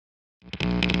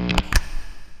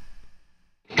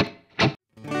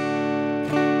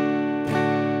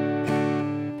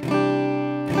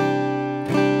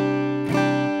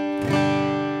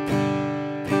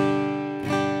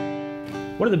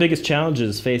One of the biggest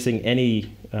challenges facing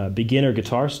any beginner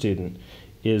guitar student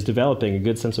is developing a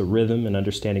good sense of rhythm and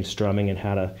understanding strumming and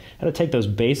how to take those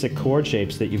basic chord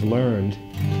shapes that you've learned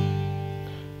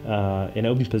in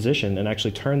open position and actually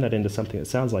turn that into something that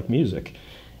sounds like music.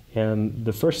 And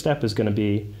the first step is going to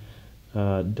be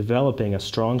developing a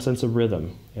strong sense of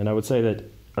rhythm. And I would say that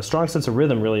a strong sense of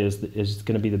rhythm really is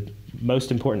going to be the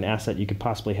most important asset you could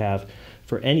possibly have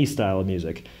for any style of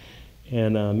music.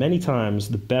 And many times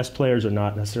the best players are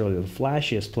not necessarily the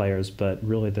flashiest players, but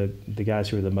really the guys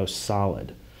who are the most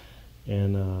solid.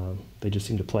 And they just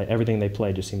seem to play, everything they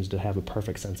play just seems to have a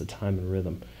perfect sense of time and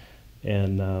rhythm.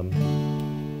 And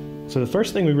so the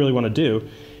first thing we really want to do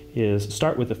is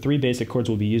start with the three basic chords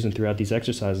we'll be using throughout these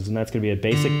exercises, and that's going to be a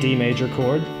basic D major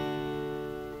chord,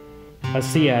 a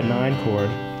C add 9 chord,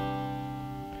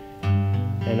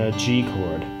 and a G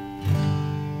chord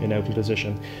in open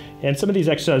position. And some of these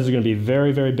exercises are going to be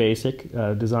very, very basic,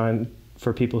 designed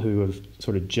for people who have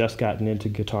sort of just gotten into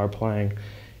guitar playing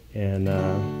and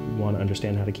want to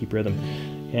understand how to keep rhythm.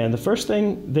 And the first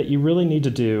thing that you really need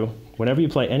to do whenever you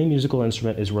play any musical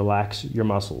instrument is relax your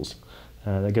muscles.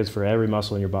 That goes for every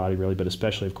muscle in your body, really, but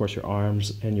especially, of course, your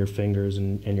arms and your fingers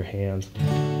and your hands.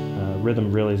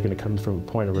 Rhythm really is going to come from a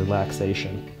point of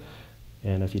relaxation.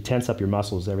 And if you tense up your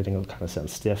muscles, everything will kind of sound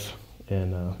stiff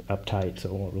and uptight, so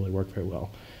it won't really work very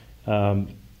well.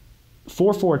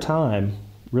 4/4 time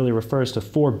really refers to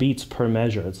 4 beats per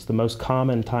measure. It's the most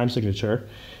common time signature.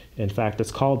 In fact,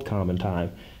 it's called common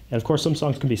time. And of course, some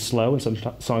songs can be slow and some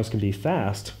songs can be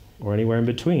fast, or anywhere in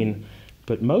between.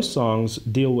 But most songs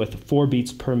deal with 4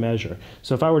 beats per measure.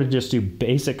 So if I were to just do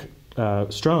basic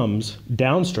strums,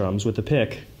 down strums with the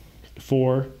pick,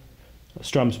 4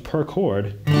 strums per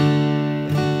chord,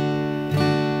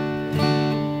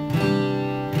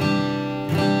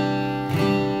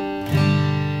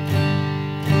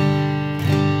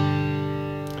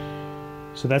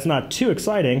 so that's not too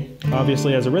exciting,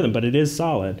 obviously, as a rhythm, but it is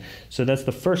solid. So that's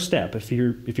the first step. If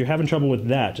you're having trouble with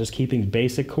that, just keeping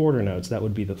basic quarter notes, that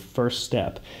would be the first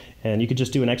step. And you could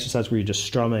just do an exercise where you're just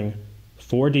strumming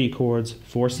 4 D chords,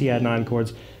 4 C add 9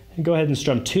 chords, and go ahead and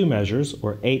strum 2 measures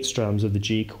or 8 strums of the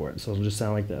G chord. So it'll just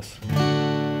sound like this.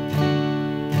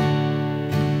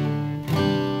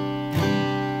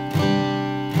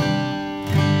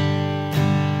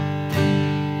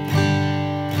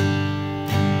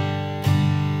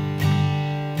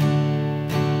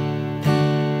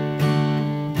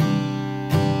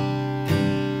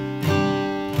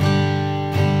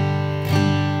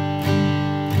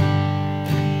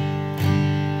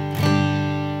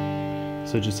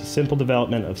 So just a simple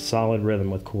development of solid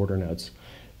rhythm with quarter notes,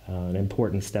 an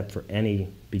important step for any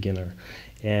beginner.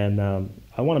 And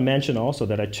I want to mention also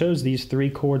that I chose these 3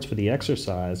 chords for the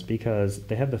exercise because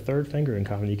they have the 3rd finger in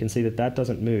common. You can see that that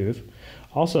doesn't move.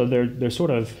 Also, they're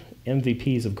sort of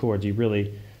MVPs of chords. You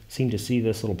really seem to see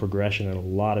this little progression in a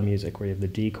lot of music where you have the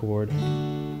D chord,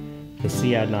 the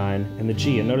C add 9, and the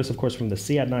G. And notice, of course, from the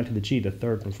C add 9 to the G, the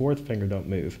 3rd and 4th finger don't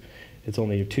move. It's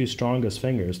only your 2 strongest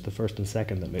fingers, the 1st and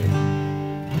 2nd, that move.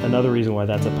 Another reason why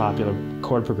that's a popular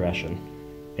chord progression.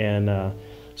 And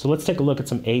so let's take a look at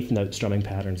some 8th note strumming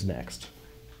patterns next.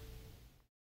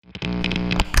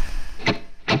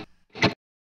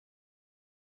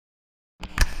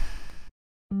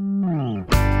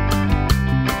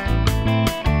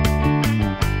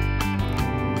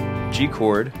 G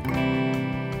chord,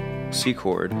 C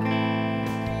chord,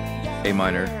 A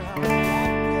minor,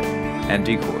 and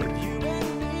D chord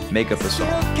make up the song.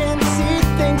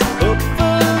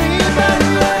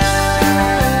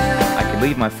 I can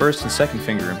leave my 1st and 2nd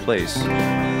finger in place.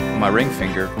 My ring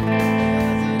finger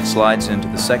slides into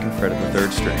the 2nd fret of the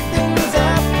 3rd string.